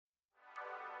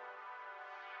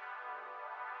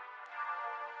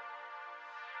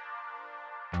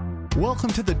Welcome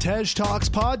to the Tej Talks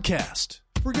podcast.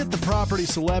 Forget the property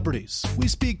celebrities. We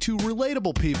speak to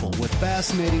relatable people with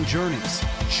fascinating journeys,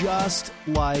 just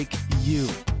like you.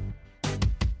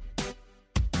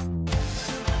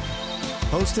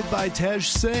 Hosted by Tej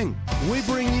Singh, we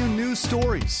bring you news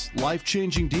stories,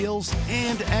 life-changing deals,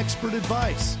 and expert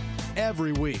advice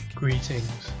every week.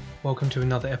 Greetings. Welcome to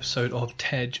another episode of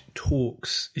Tej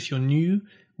Talks. If you're new,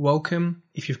 welcome.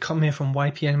 If you've come here from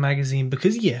YPN Magazine,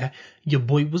 because your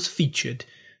boy was featured,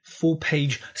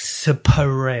 full-page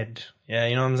spread. Yeah,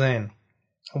 you know what I'm saying?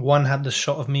 One had the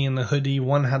shot of me in the hoodie,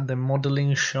 one had the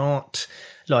modeling shot.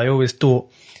 Like, I always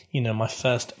thought, my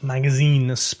first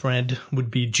magazine spread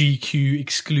would be GQ,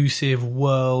 exclusive,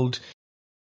 world.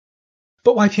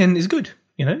 But YPN is good,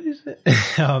 No,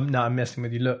 I'm messing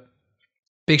with you. Look,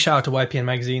 big shout out to YPN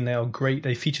Magazine. They are great.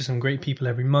 They feature some great people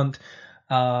every month.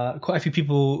 Quite a few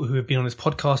people who have been on this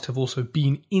podcast have also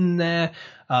been in there.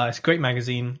 It's a great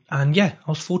magazine. And I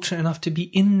was fortunate enough to be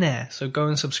in there. So go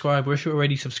and subscribe. Or if you're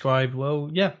already subscribed,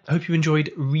 I hope you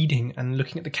enjoyed reading and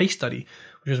looking at the case study,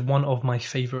 which is one of my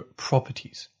favorite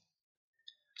properties.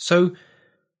 So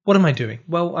what am I doing?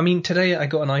 Well, today I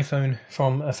got an iPhone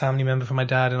from a family member, from my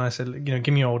dad, and I said,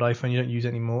 give me your old iPhone. You don't use it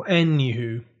anymore.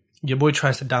 Anywho, your boy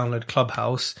tries to download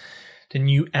Clubhouse, the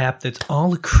new app that's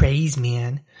all the craze,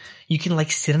 man. You can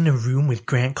sit in a room with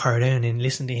Grant Cardone and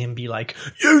listen to him be like,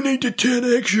 you need to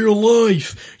 10x your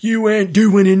life. You ain't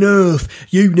doing enough.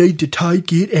 You need to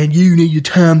take it and you need to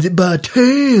times it by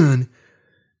 10.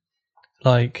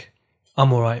 I'm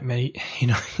alright, mate. You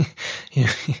know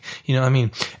what I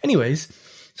mean? Anyways,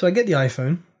 so I get the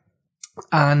iPhone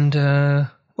and, lo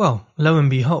and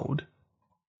behold,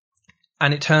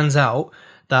 and it turns out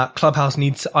that Clubhouse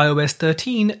needs iOS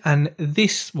 13 and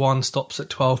this one stops at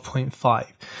 12.5.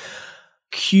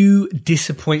 Cue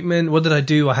disappointment. What did I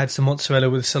do? I had some mozzarella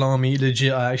with salami.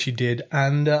 Legit, I actually did.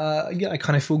 And I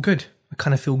kind of feel good.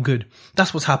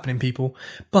 That's what's happening, people.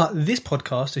 But this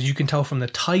podcast, as you can tell from the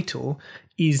title,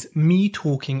 is me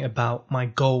talking about my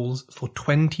goals for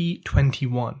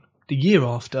 2021. The year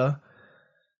after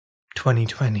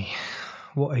 2020.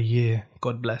 What a year.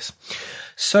 God bless.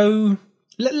 So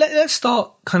let's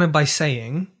start kind of by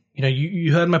saying,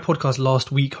 you heard my podcast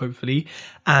last week, hopefully,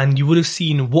 and you would have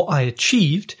seen what I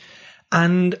achieved.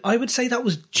 And I would say that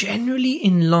was generally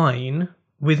in line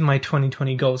with my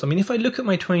 2020 goals. If I look at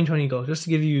my 2020 goals, just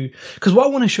to give you, because what I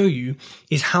want to show you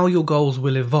is how your goals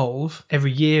will evolve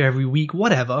every year, every week,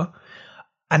 whatever,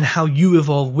 and how you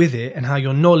evolve with it, and how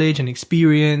your knowledge and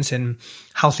experience and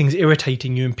how things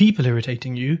irritating you and people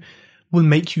irritating you will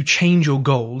make you change your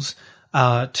goals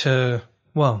to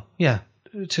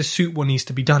suit what needs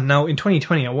to be done. Now, in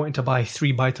 2020, I wanted to buy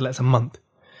 3 buy-to-lets a month.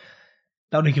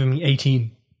 That would have given me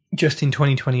 18 just in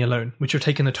 2020 alone, which would have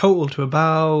taken the total to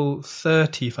about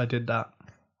 30 if I did that.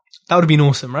 That would have been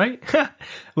awesome, right? I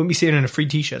wouldn't be sitting in a free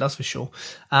t-shirt, that's for sure.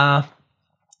 But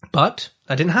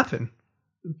that didn't happen.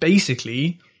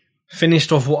 Basically,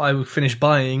 finished off what I finished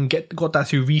buying, got that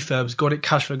through refurbs, got it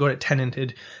cash flow, got it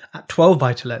tenanted at 12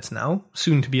 buy-to-lets now,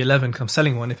 soon to be 11 because I'm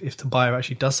selling one if the buyer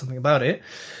actually does something about it.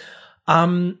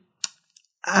 That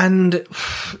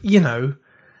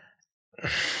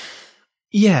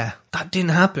didn't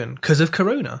happen because of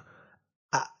Corona.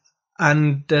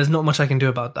 And there's not much I can do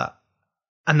about that.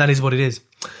 And that is what it is.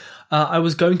 I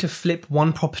was going to flip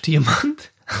 1 property a month.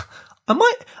 Am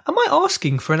I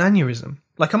asking for an aneurysm?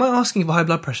 Am I asking for high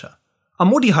blood pressure?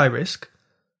 I'm already high risk.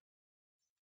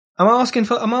 Am I asking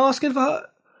for, I was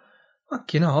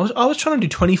trying to do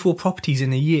 24 properties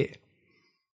in a year.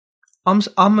 I'm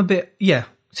a bit,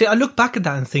 See, I look back at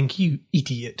that and think, you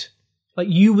idiot.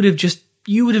 You would have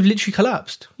literally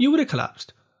collapsed. You would have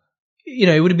collapsed.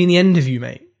 It would have been the end of you,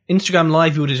 mate. Instagram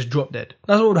Live, you would have just dropped dead.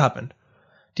 That's what would have happened.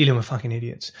 Dealing with fucking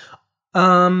idiots.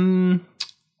 I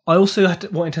also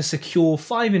wanted to secure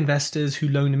 5 investors who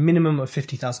loan a minimum of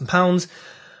 £50,000.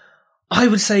 I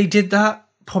would say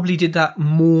probably did that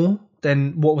more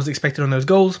than what was expected on those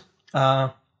goals.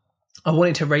 I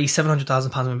wanted to raise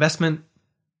 £700,000 of investment,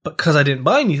 but because I didn't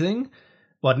buy anything,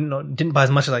 I didn't buy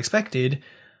as much as I expected,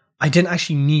 I didn't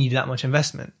actually need that much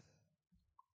investment.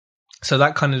 So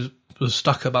that kind of was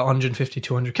stuck at about 150,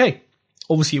 200k.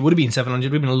 Obviously, it would have been 700, it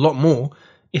would have been a lot more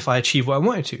if I achieved what I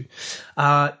wanted to.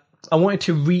 I wanted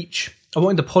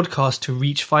the podcast to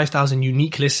reach 5,000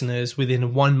 unique listeners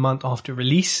within 1 month after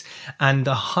release. And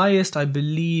the highest, I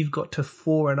believe, got to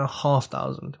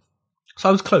 4,500. So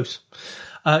I was close.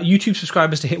 YouTube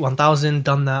subscribers to hit 1,000,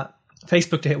 done that.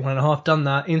 Facebook to hit 1.5, done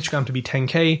that. Instagram to be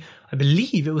 10k. I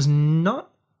believe it was I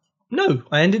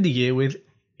ended the year with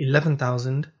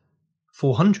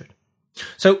 11,400.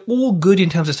 So all good in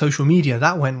terms of social media.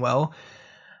 That went well.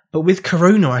 But with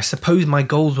Corona, I suppose my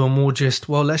goals were more just,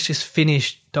 well, let's just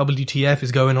finish WTF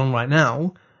is going on right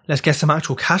now. Let's get some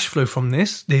actual cash flow from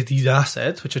these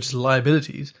assets, which are just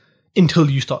liabilities, until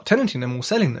you start tenanting them or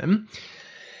selling them.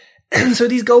 And so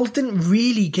these goals didn't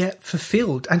really get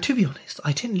fulfilled. And to be honest,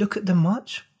 I didn't look at them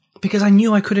much because I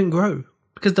knew I couldn't grow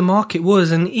because the market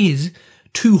was and is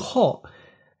too hot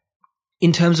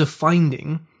in terms of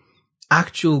finding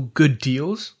actual good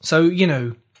deals. So,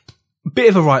 a bit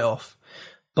of a write-off.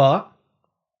 But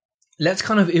let's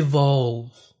kind of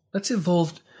evolve. Let's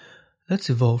evolve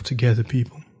together,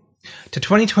 people. To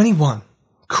 2021.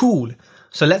 Cool.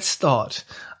 So let's start.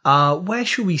 Where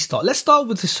should we start? Let's start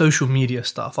with the social media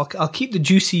stuff. I'll keep the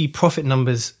juicy profit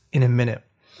numbers in a minute.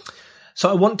 So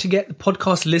I want to get the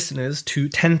podcast listeners to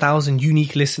 10,000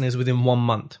 unique listeners within 1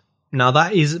 month. Now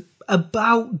that is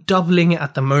about doubling it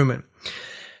at the moment.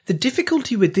 The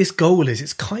difficulty with this goal is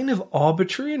it's kind of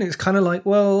arbitrary and it's kind of like,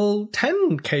 well,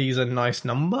 10k is a nice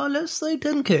number. Let's say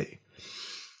 10k.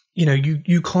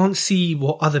 You can't see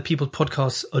what other people's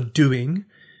podcasts are doing.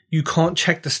 You can't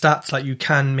check the stats like you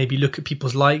can maybe look at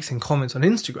people's likes and comments on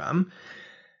Instagram.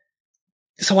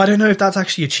 So I don't know if that's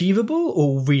actually achievable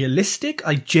or realistic.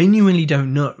 I genuinely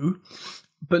don't know.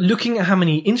 But looking at how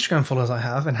many Instagram followers I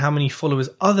have and how many followers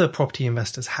other property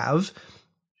investors have,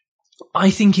 I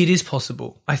think it is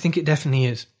possible. I think it definitely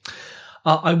is.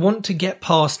 I want to get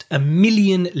past 1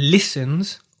 million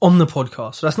listens on the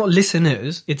podcast. So that's not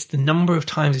listeners. It's the number of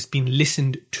times it's been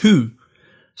listened to.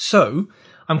 So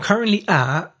I'm currently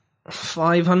at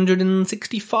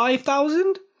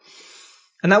 565,000.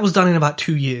 And that was done in about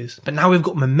 2 years. But now we've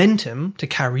got momentum to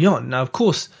carry on. Now, of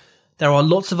course, there are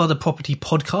lots of other property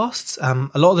podcasts.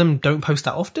 A lot of them don't post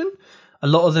that often. A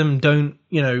lot of them don't,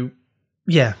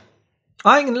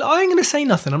 I ain't going to say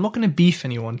nothing. I'm not going to beef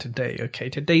anyone today, okay?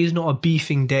 Today is not a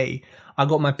beefing day. I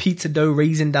got my pizza dough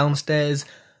raisin downstairs.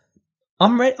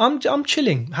 I'm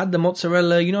chilling. Had the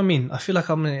mozzarella, you know what I mean? I feel like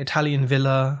I'm in an Italian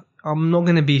villa. I'm not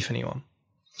going to beef anyone.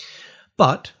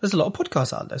 But there's a lot of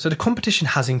podcasts out there. So the competition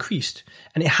has increased.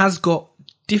 And it has got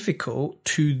difficult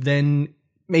to then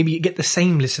maybe get the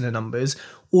same listener numbers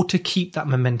or to keep that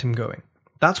momentum going.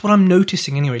 That's what I'm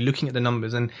noticing anyway, looking at the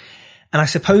numbers. And I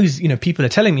suppose, people are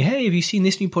telling me, hey, have you seen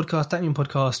this new podcast, that new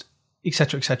podcast,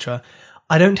 etc., etc.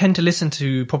 I don't tend to listen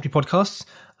to property podcasts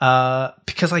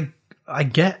because I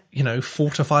get, 4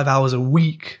 to 5 hours a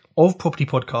week of property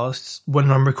podcasts when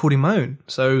I'm recording my own.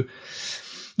 So,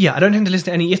 yeah, I don't tend to listen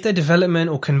to any. If they're development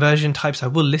or conversion types, I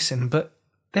will listen, but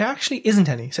there actually isn't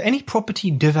any. So any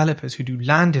property developers who do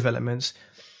land developments,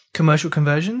 commercial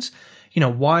conversions,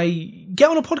 why get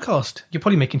on a podcast? You're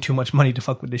probably making too much money to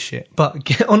fuck with this shit, but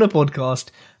get on a podcast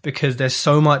because there's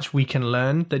so much we can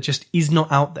learn that just is not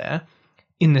out there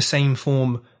in the same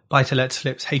form buy-to-lets,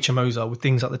 flips, HMOs are with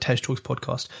things like the Tej Talks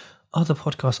podcast. Other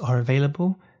podcasts are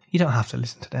available. You don't have to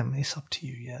listen to them. It's up to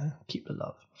you. Yeah. Keep the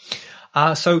love.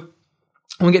 So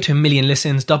I want to get to 1 million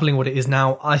listens, doubling what it is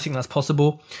now. I think that's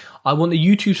possible. I want the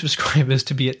YouTube subscribers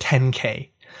to be at 10k.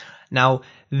 Now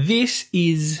this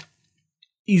is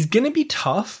going to be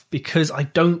tough because I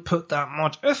don't put that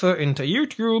much effort into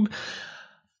YouTube,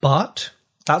 but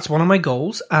that's one of my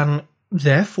goals, and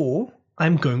therefore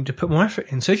I'm going to put more effort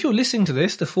in. So if you're listening to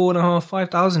this, the 4,500,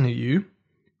 5,000 of you,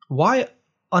 why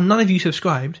are none of you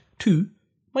subscribed to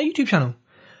my YouTube channel?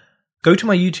 Go to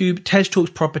my YouTube, Tej Talks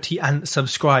Property, and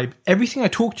subscribe. Everything I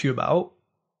talk to you about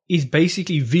is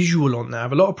basically visual on there. I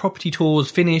have a lot of property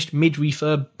tours, finished,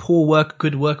 mid-refurb, poor work,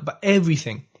 good work, about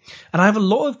everything. And I have a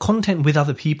lot of content with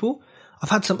other people. I've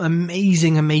had some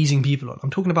amazing, amazing people on. I'm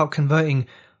talking about converting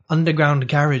underground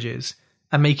garages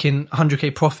and making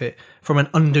 100k profit from an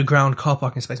underground car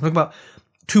parking space. I'm talking about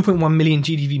 2.1 million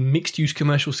GDV mixed use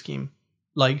commercial scheme.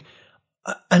 And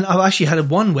I've actually had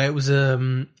one where it was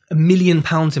 £1 million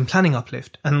in planning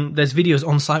uplift. And there's videos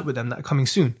on site with them that are coming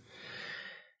soon.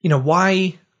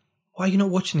 Why are you not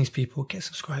watching these people? Get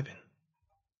subscribing.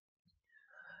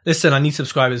 Listen, I need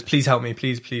subscribers. Please help me.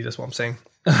 Please. That's what I'm saying.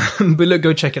 But look,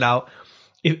 go check it out.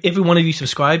 If every one of you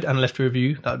subscribed and left a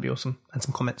review, that would be awesome. And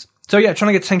some comments. So yeah,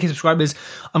 trying to get 10k subscribers.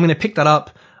 I'm going to pick that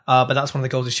up. But that's one of the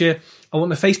goals this year. I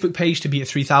want the Facebook page to be at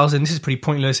 3,000. This is pretty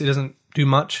pointless. It doesn't do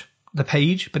much, the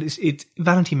page, but it's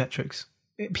vanity metrics.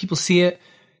 People see it.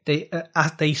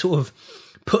 They sort of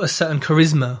put a certain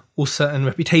charisma or certain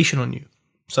reputation on you.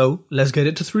 So let's get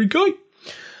it to 3k.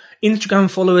 Instagram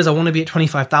followers, I want to be at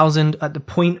 25,000. At the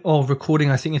point of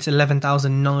recording, I think it's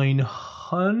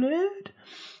 11,900.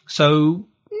 So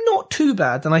not too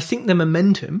bad. And I think the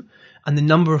momentum and the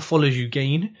number of followers you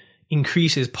gain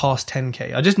increases past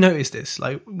 10k. I just noticed this.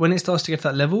 When it starts to get to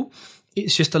that level,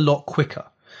 it's just a lot quicker.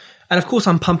 And of course,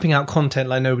 I'm pumping out content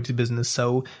like nobody's business.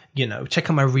 So, check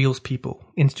out my Reels, people.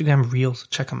 Instagram Reels,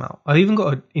 check them out. I've even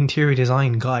got an interior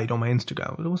design guide on my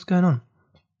Instagram. What's going on?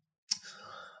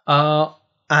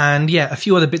 And yeah, a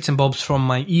few other bits and bobs from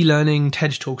my e-learning,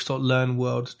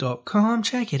 tedtalks.learnworld.com.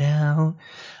 Check it out.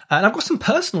 And I've got some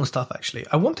personal stuff, actually.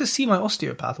 I want to see my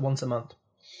osteopath once a month.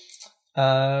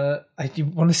 I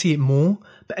want to see it more,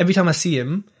 but every time I see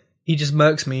him, he just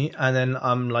murks me, and then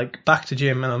I'm like back to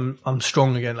gym, and I'm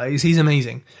strong again. Like, he's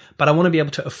amazing. But I want to be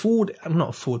able to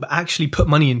but actually put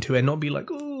money into it, and not be like,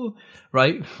 oh,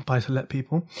 right, buy to let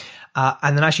people.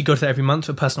 And then actually go to that every month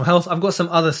for personal health. I've got some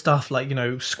other stuff like,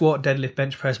 squat, deadlift,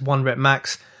 bench press, 1 rep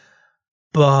max.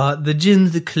 But the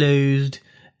gyms are closed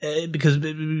because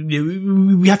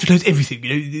we have to close everything,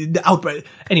 the outbreak.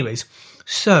 Anyways,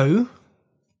 so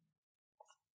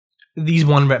these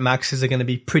 1 rep maxes are going to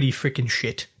be pretty freaking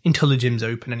shit until the gym's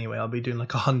open anyway. I'll be doing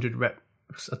like 100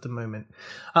 reps at the moment.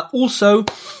 Also,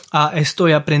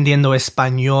 estoy aprendiendo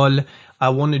español. I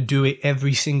want to do it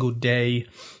every single day.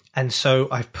 And so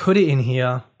I've put it in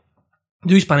here.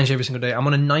 Do Spanish every single day. I'm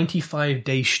on a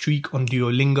 95-day streak on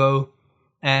Duolingo.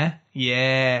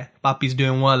 Yeah. Papi's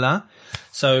doing well, huh?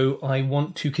 So I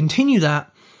want to continue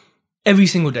that every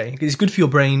single day. It's good for your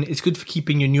brain. It's good for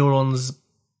keeping your neurons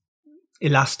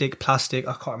elastic, plastic.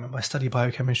 I can't remember. I study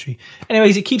biochemistry.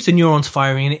 Anyways, it keeps the neurons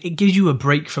firing, and it gives you a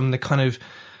break from the kind of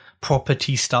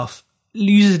property stuff. It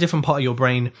uses a different part of your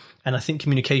brain. And I think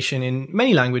communication in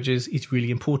many languages is really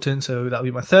important. So that'll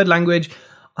be my 3rd language.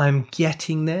 I'm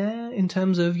getting there in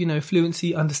terms of,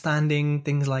 fluency, understanding,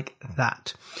 things like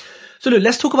that. So look,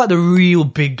 let's talk about the real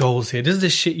big goals here. This is the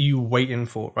shit you waiting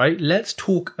for, right? Let's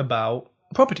talk about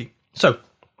property. So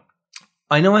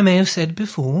I know I may have said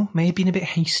before, may have been a bit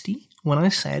hasty when I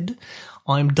said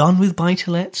I'm done with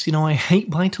buy-to-lets. I hate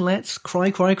buy-to-lets.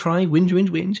 Cry,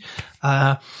 whinge.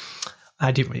 I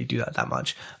didn't really do that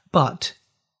much. But,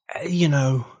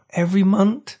 every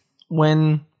month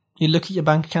when you look at your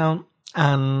bank account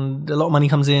and a lot of money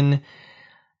comes in,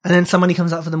 and then some money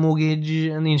comes out for the mortgage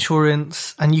and the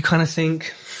insurance, and you kind of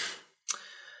think,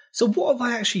 so what have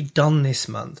I actually done this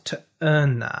month to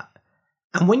earn that?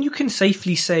 And when you can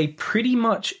safely say pretty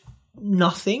much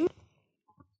nothing,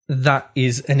 that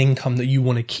is an income that you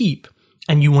want to keep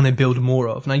and you want to build more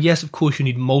of. Now, yes, of course, you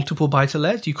need multiple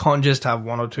buy-to-lets. You can't just have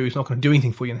 1 or 2. It's not going to do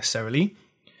anything for you necessarily.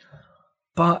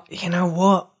 But you know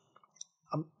what?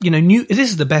 This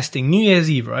is the best thing. New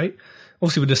Year's Eve, right?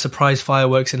 Obviously with the surprise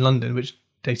fireworks in London, which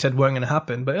they said weren't going to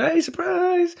happen. But hey,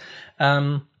 surprise!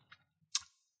 I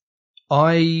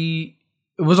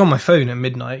was on my phone at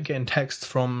midnight getting texts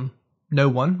from no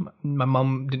one. My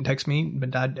mum didn't text me. My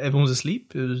dad, everyone was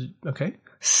asleep. It was okay.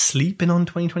 Sleeping on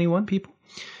 2021, people.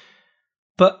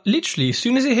 But literally, as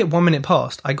soon as it hit 1 minute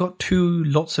past, I got 2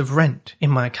 lots of rent in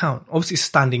my account. Obviously, it's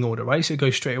standing order, right? So it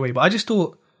goes straight away. But I just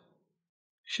thought,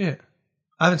 shit,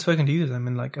 I haven't spoken to either of them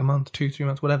in like a month, 2, 3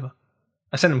 months, whatever.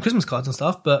 I sent them Christmas cards and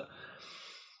stuff, but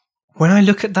when I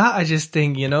look at that, I just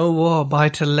think, you know what,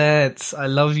 buy-to-lets, I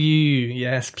love you.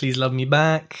 Yes, please love me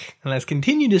back. And let's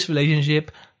continue this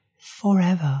relationship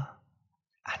forever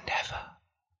and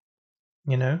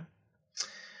ever.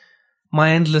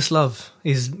 My endless love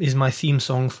is my theme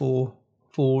song for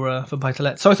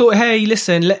buy-to-let. So I thought, hey,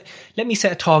 listen, let me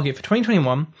set a target for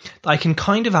 2021 that I can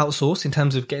kind of outsource in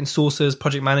terms of getting sourcers,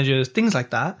 project managers, things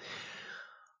like that.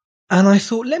 And I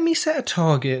thought, let me set a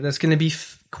target that's going to be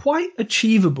quite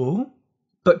achievable,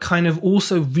 but kind of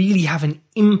also really have an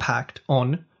impact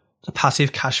on the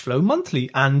passive cash flow monthly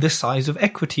and the size of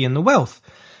equity and the wealth.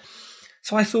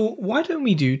 So I thought, why don't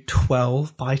we do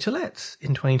 12 buy-to-lets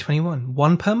in 2021,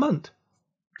 1 per month?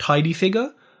 Tidy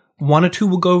figure. 1 or 2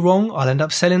 will go wrong. I'll end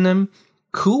up selling them.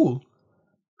 Cool.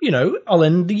 I'll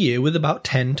end the year with about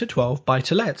 10 to 12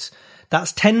 buy-to-lets.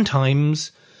 That's 10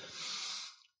 times,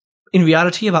 in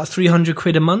reality, about 300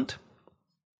 quid a month.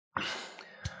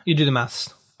 You do the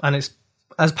maths. And it's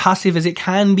as passive as it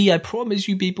can be. I promise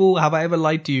you, people. Have I ever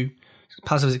lied to you? As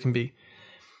passive as it can be.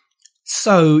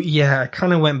 So, yeah, I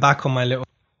kind of went back on my little,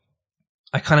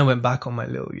 I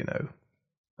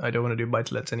don't want to do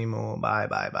buy-to-lets anymore. Bye.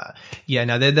 Yeah,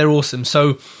 no, they're awesome.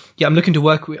 So, yeah, I'm looking to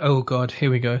work with, oh God,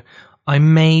 here we go. I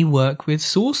may work with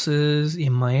sources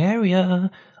in my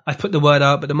area. I've put the word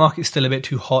out, but the market's still a bit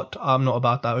too hot. I'm not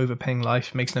about that overpaying life.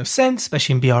 It makes no sense,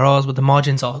 especially in BRRs where the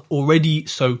margins are already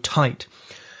so tight.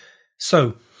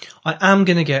 So, I am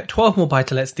going to get 12 more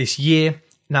buy-to-lets this year.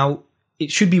 Now,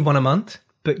 it should be 1 a month,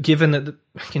 but given that,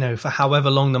 for however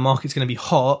long the market's going to be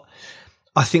hot,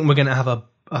 I think we're going to have a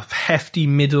hefty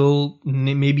middle,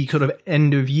 maybe kind of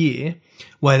end of year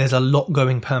where there's a lot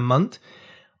going per month.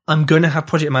 I'm going to have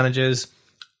project managers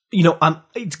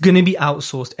it's going to be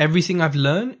outsourced. Everything I've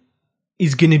learned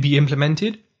is going to be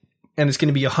implemented, and it's going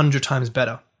to be 100 times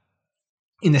better.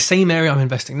 In the same area I'm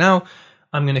investing now,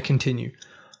 I'm going to continue.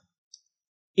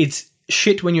 It's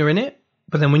shit when you're in it,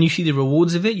 but then when you see the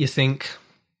rewards of it, you think,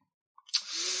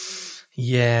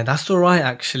 yeah, that's all right,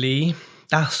 actually.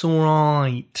 That's all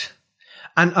right.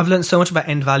 And I've learned so much about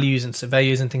end values and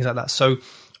surveyors and things like that. So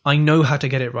I know how to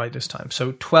get it right this time.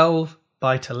 So 12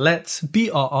 buy-to-lets,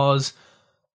 BRRs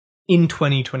in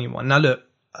 2021. Now look,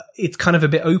 it's kind of a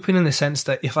bit open in the sense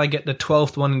that if I get the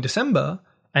 12th one in December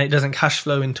and it doesn't cash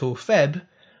flow until Feb,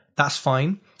 that's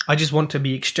fine. I just want to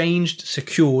be exchanged,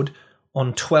 secured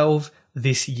on 12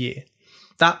 this year.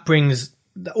 That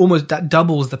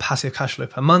doubles the passive cash flow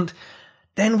per month.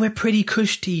 Then we're pretty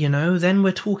cushy, Then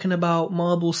we're talking about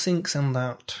marble sinks and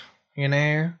that,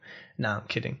 No, I'm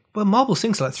kidding. Well, marble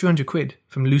sinks are like 300 quid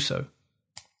from Lusso.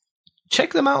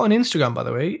 Check them out on Instagram, by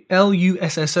the way,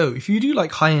 LUSSO. If you do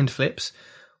like high-end flips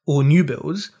or new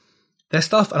builds, their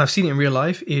stuff, and I've seen it in real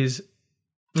life, is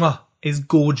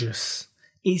gorgeous.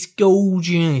 It's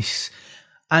gorgeous.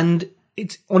 And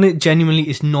genuinely,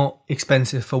 it's not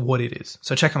expensive for what it is.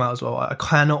 So check them out as well. I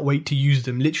cannot wait to use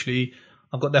them. Literally,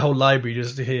 I've got their whole library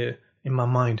just here in my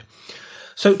mind.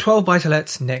 So 12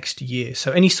 buy-to-lets next year.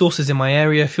 So any sources in my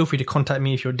area, feel free to contact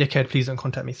me. If you're a dickhead, please don't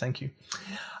contact me. Thank you.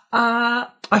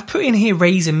 I've put in here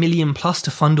raise $1 million+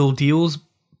 to fund all deals,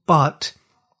 but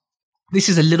this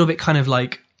is a little bit kind of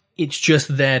like it's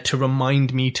just there to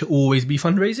remind me to always be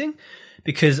fundraising,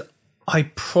 because I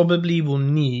probably will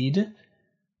need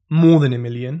more than $1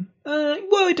 million.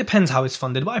 Well, it depends how it's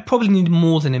funded, but I probably need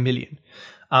more than $1 million.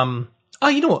 You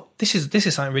know what? This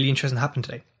is something really interesting that happened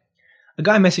today. A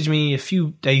guy messaged me a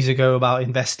few days ago about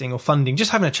investing or funding,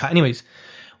 just having a chat. Anyways,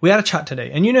 we had a chat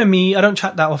today. And you know me, I don't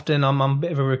chat that often. I'm a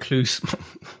bit of a recluse.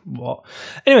 What?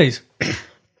 Anyways,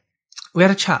 we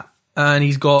had a chat and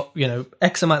he's got,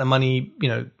 X amount of money,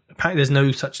 apparently there's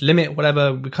no such limit,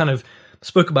 whatever. We kind of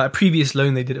spoke about a previous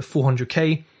loan they did at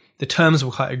 400k. The terms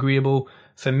were quite agreeable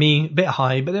for me, a bit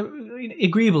high, but they're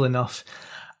agreeable enough.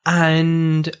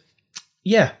 And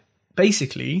yeah,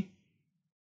 basically,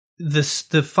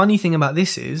 the funny thing about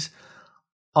this is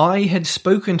I had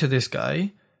spoken to this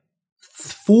guy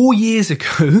 4 years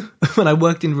ago when I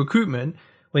worked in recruitment,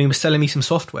 when he was selling me some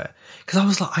software, because I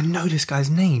was like, I know this guy's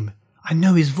name. I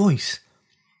know his voice.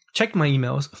 Checked my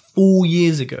emails 4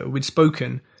 years ago. We'd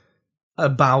spoken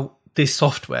about this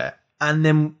software, and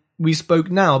then we spoke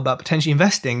now about potentially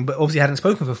investing, but obviously hadn't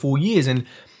spoken for 4 years and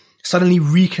suddenly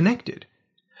reconnected.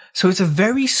 So it's a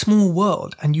very small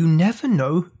world, and you never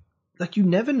know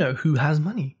who has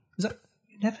money.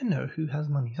 You never know who has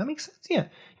money. Does that make sense? Yeah.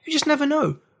 You just never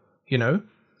know,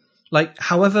 Like,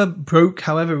 however broke,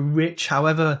 however rich,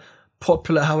 however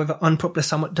popular, however unpopular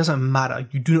someone, doesn't matter.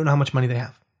 You do not know how much money they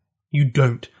have. You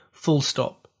don't. Full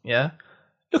stop. Yeah?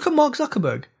 Look at Mark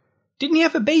Zuckerberg. Didn't he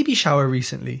have a baby shower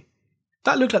recently?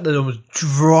 That looked like the most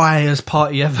driest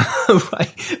party ever,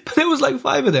 right? But there was like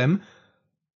 5 of them.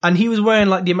 And he was wearing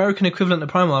like the American equivalent of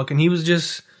Primark, and he was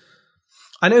just,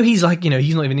 I know he's like,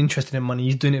 he's not even interested in money.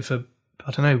 He's doing it for,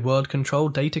 I don't know, world control,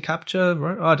 data capture,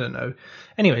 right? I don't know.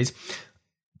 Anyways,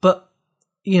 but,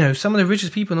 some of the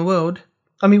richest people in the world,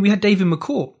 we had David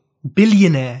McCourt,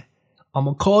 billionaire. I'm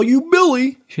going to call you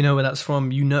Billy. If you know where that's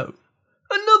from,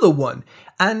 Another one.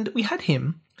 And we had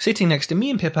him sitting next to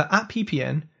me and Pippa at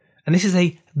PPN. And this is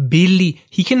a Billy.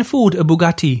 He can afford a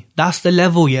Bugatti. That's the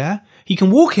level, yeah? He can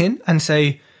walk in and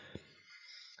say,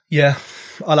 yeah,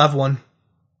 I'll have one.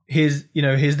 Here's the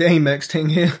Amex thing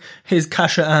here. Here's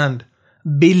cash at hand.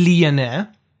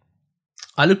 Billionaire.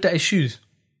 I looked at his shoes.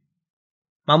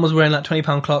 Man was wearing like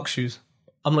 £20 Clarks shoes.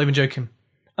 I'm not even joking.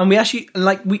 And we actually,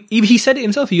 he said it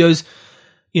himself. He goes,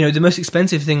 the most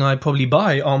expensive thing I probably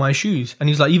buy are my shoes. And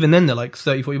he was like, even then they're like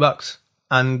 30, 40 bucks.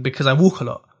 And because I walk a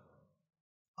lot.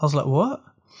 I was like, what?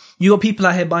 You got people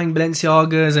out here buying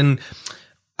Balenciagas and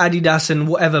Adidas and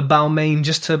whatever, Balmain,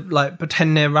 just to like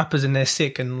pretend they're rappers and they're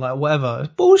sick and like whatever.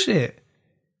 It's bullshit.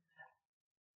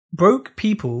 Broke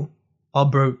people are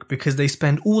broke because they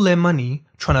spend all their money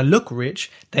trying to look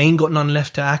rich. They ain't got none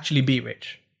left to actually be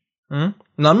rich. Now,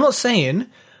 I'm not saying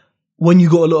when you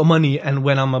got a lot of money and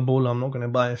when I'm a baller, I'm not going to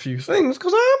buy a few things,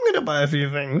 because I am going to buy a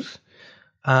few things.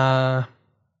 But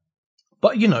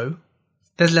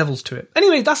there's levels to it.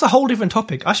 Anyway, that's a whole different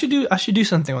topic. I should do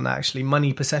something on that, actually.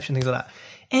 Money, perception, things like that.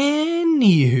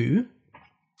 Anywho,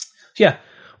 yeah,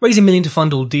 raise $1 million to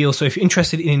fund all deals. So if you're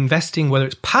interested in investing, whether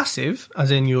it's passive,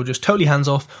 as in you're just totally hands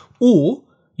off, or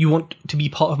you want to be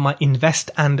part of my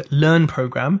Invest and Learn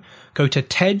program, go to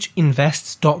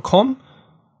tedgeinvests.com.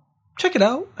 Check it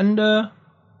out and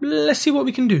let's see what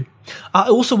we can do. I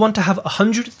also want to have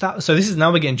 100,000. So this is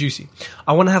now we're getting juicy.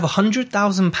 I want to have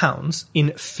 £100,000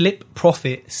 in flip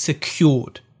profit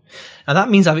secured. Now that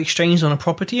means I've exchanged on a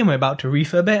property and we're about to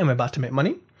refurb it and we're about to make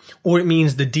money. Or it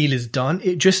means the deal is done.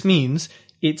 It just means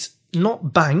it's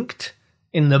not banked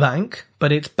in the bank,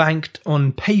 but it's banked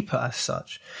on paper as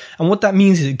such. And what that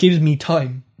means is it gives me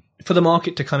time for the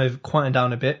market to kind of quieten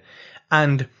down a bit.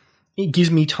 And it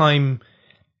gives me time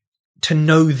to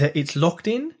know that it's locked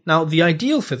in. Now, the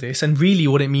ideal for this, and really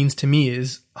what it means to me,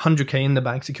 is 100k in the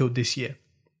bank secured this year.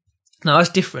 Now, that's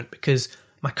different because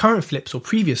my current flips or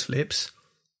previous flips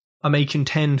are making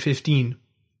 10, 15,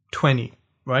 20,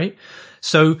 right?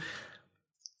 So,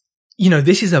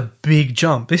 this is a big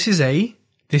jump. This is a,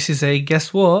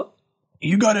 guess what?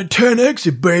 You got a 10x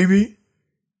it, baby.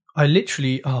 I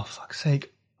literally, oh, fuck's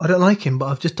sake. I don't like him, but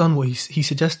I've just done what he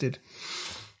suggested.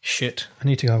 Shit, I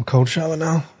need to go have a cold shower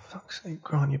now. Fuck's sake,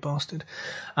 Grant, you bastard.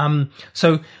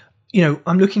 So,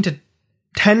 I'm looking to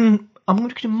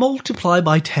multiply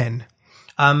by 10.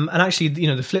 And actually,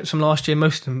 the flips from last year,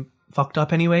 most of them fucked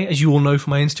up anyway, as you all know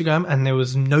from my Instagram, and there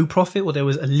was no profit, or there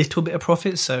was a little bit of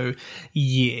profit. So,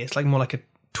 yeah, it's like more like a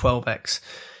 12x.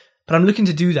 But I'm looking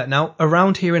to do that. Now,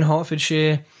 around here in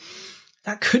Hertfordshire,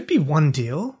 that could be one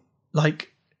deal,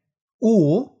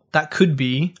 or that could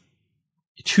be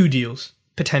 2 deals.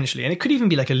 Potentially. And it could even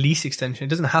be like a lease extension. It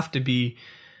doesn't have to be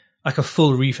like a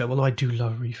full refurb, although I do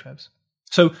love refurbs.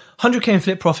 So 100k in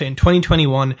flip profit in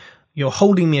 2021, you're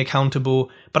holding me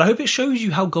accountable, but I hope it shows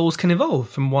you how goals can evolve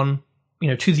from one,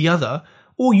 to the other,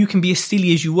 or you can be as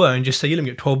silly as you were and just say, let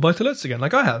me get 12 buy-to-lets again,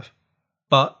 like I have.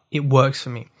 But it works for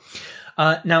me.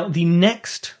 Now, the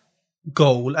next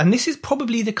goal, and this is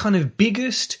probably the kind of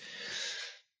biggest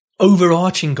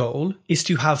overarching goal, is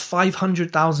to have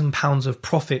 £500,000 of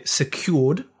profit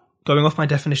secured, going off my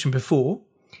definition before,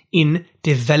 in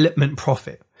development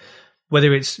profit.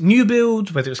 Whether it's new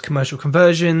builds, whether it's commercial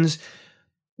conversions,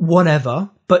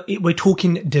 whatever, but we're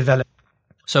talking development.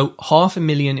 So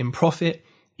 £500,000 in profit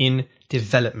in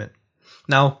development.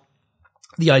 Now,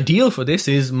 the ideal for this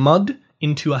is mud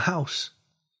into a house.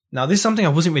 Now, this is something I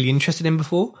wasn't really interested in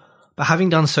before, but having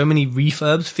done so many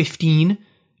refurbs, 15,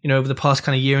 over the past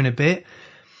kind of year and a bit,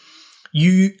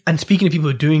 and speaking to people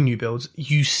who are doing new builds,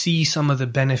 you see some of the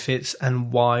benefits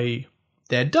and why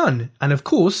they're done. And of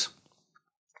course,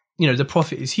 the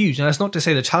profit is huge. And that's not to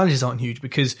say the challenges aren't huge,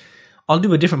 because I'll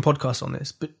do a different podcast on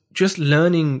this, but just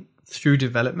learning through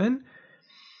development,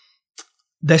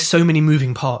 there's so many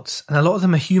moving parts, and a lot of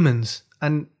them are humans.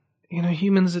 And,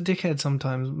 humans are dickheads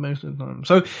sometimes, most of the time.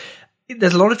 So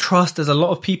there's a lot of trust, there's a lot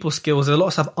of people skills, there's a lot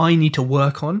of stuff I need to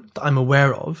work on that I'm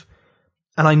aware of.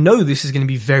 And I know this is going to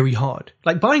be very hard.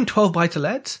 Like buying 12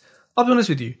 buy-to-lets, I'll be honest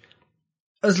with you,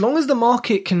 as long as the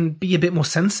market can be a bit more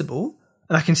sensible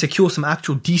and I can secure some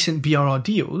actual decent BRR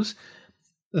deals,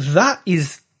 that's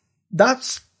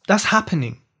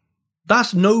happening.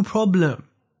 That's no problem.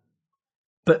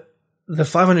 But the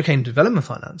 500k in development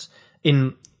finance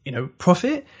in,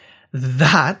 profit,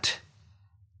 that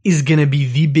is going to be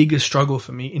the biggest struggle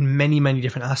for me in many, many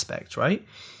different aspects, right?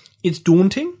 It's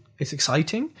daunting. It's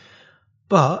exciting.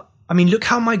 But, look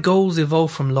how my goals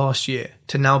evolved from last year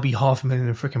to now be £500,000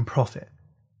 in freaking profit,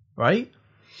 right?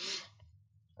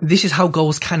 This is how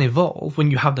goals can evolve when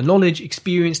you have the knowledge,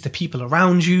 experience, the people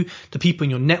around you, the people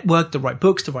in your network, the right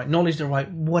books, the right knowledge, the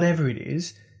right whatever it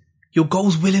is. Your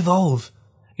goals will evolve.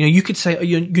 You could say,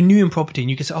 you're new in property and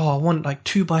you could say, I want like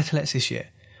 2 buy-to-lets this year.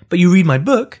 But you read my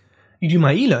book, you do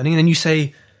my e-learning, and then you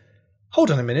say, hold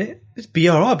on a minute, it's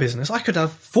BRR business. I could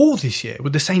have 4 this year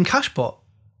with the same cash pot.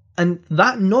 And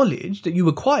that knowledge that you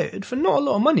acquired for not a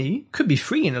lot of money, could be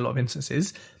free in a lot of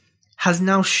instances, has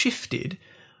now shifted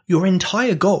your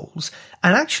entire goals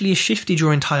and actually has shifted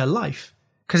your entire life.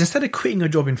 Because instead of quitting a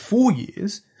job in 4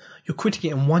 years, you're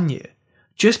quitting it in 1 year.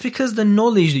 Just because the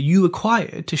knowledge that you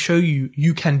acquired to show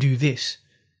you can do this,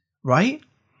 right?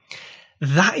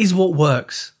 That is what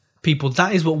works, people.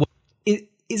 That is what works. It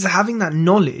is having that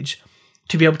knowledge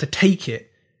to be able to take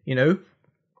it,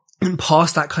 and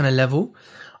past that kind of level.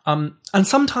 And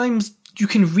sometimes you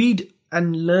can read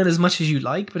and learn as much as you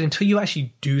like, but until you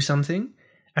actually do something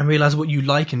and realize what you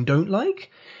like and don't like,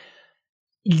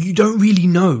 you don't really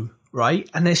know, right?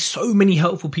 And there's so many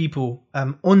helpful people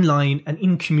online and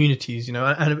in communities, and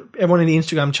everyone in the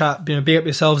Instagram chat, big up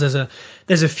yourselves.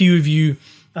 There's a few of you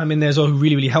in there as well who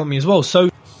really, really helped me as well. So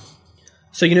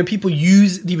people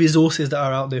use the resources that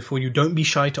are out there for you. Don't be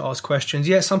shy to ask questions.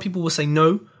 Yeah, some people will say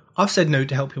no. I've said no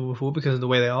to help people before because of the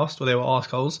way they asked, or they were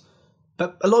assholes.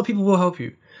 But a lot of people will help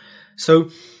you. So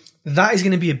that is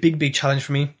going to be a big, big challenge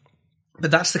for me.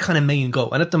 But that's the kind of main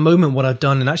goal. And at the moment, what I've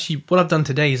done, and actually what I've done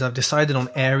today is I've decided on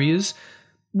areas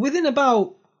within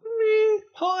about,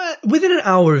 within an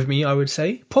hour of me, I would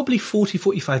say, probably 40,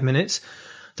 45 minutes,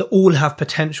 that all have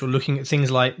potential, looking at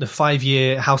things like the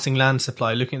 5-year housing land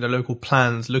supply, looking at the local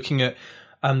plans, looking at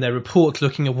their reports,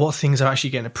 looking at what things are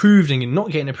actually getting approved and not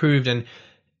getting approved, and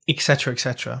et cetera, et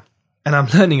cetera. And I'm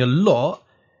learning a lot.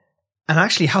 And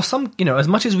actually how some, as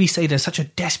much as we say there's such a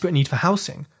desperate need for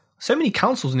housing, so many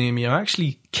councils near me are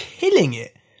actually killing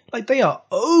it. Like, they are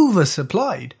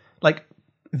oversupplied, like,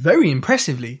 very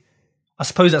impressively. I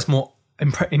suppose that's more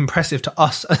impressive to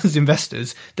us as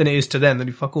investors than it is to them, that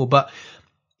do fuck all. But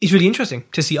it's really interesting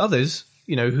to see others,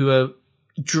 who are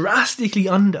drastically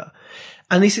under.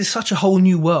 And this is such a whole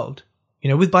new world.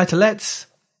 With buy-to-lets,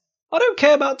 I don't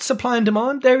care about supply and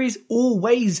demand. There is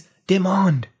always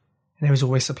demand and there is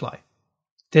always supply.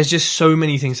 There's just so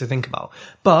many things to think about.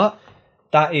 But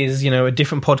that is, a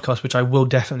different podcast, which I will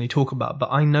definitely talk about.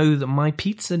 But I know that my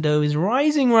pizza dough is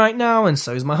rising right now, and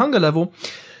so is my hunger level.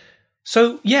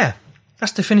 So, yeah,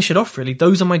 that's to finish it off, really.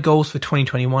 Those are my goals for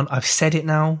 2021. I've said it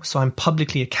now, so I'm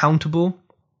publicly accountable.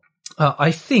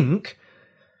 I think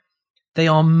they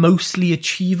are mostly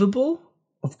achievable.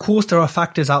 Of course, there are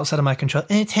factors outside of my control.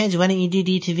 Tej, why don't you do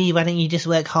D2V? Why don't you just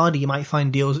work harder? You might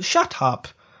find deals. Shut up.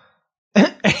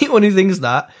 Anyone who thinks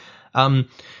that,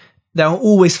 there are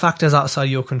always factors outside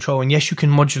your control. And yes, you can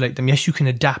modulate them. Yes, you can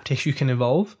adapt. Yes, you can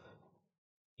evolve.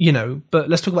 But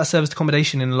let's talk about serviced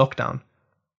accommodation in lockdown.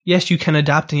 Yes, you can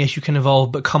adapt and yes, you can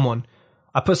evolve. But come on.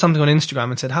 I put something on Instagram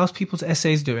and said, how's people's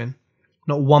essays doing?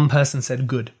 Not one person said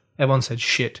good. Everyone said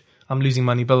shit. I'm losing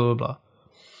money, blah, blah, blah.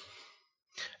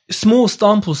 Small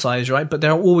sample size, right? But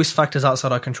there are always factors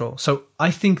outside our control. So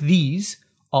I think these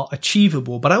are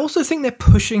achievable, but I also think they're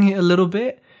pushing it a little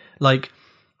bit. Like,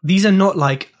 these are not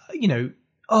like,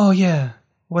 oh yeah,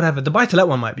 whatever. The buy-to-let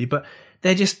one might be, but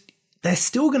they're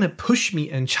still going to push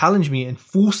me and challenge me and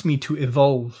force me to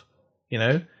evolve,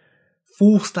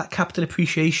 force that capital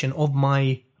appreciation of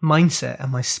my mindset and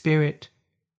my spirit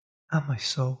and my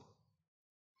soul.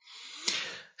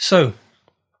 So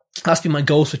that's been my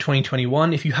goals for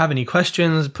 2021. If you have any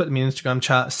questions, put them in Instagram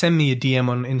chat. Send me a DM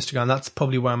on Instagram. That's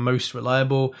probably where I'm most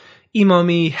reliable. Email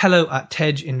me,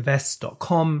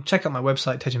 hello@tejinvests.com. Check out my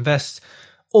website, Tej Invests.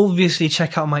 Obviously,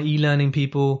 check out my e-learning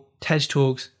people,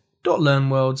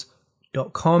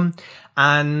 tejtalks.learnworlds.com.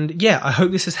 And yeah, I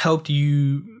hope this has helped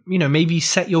you, maybe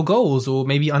set your goals or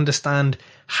maybe understand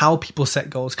how people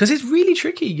set goals. Because it's really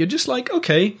tricky. You're just like,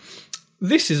 okay,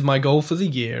 this is my goal for the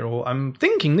year, or I'm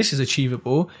thinking this is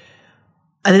achievable.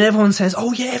 And then everyone says,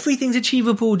 oh yeah, everything's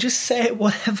achievable. Just say it,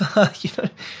 whatever,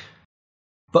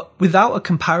 But without a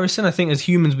comparison, I think as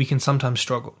humans, we can sometimes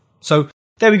struggle. So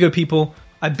there we go, people.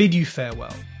 I bid you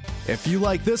farewell. If you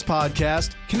like this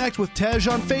podcast, connect with Tej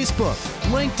on Facebook,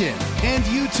 LinkedIn, and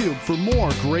YouTube for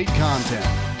more great content.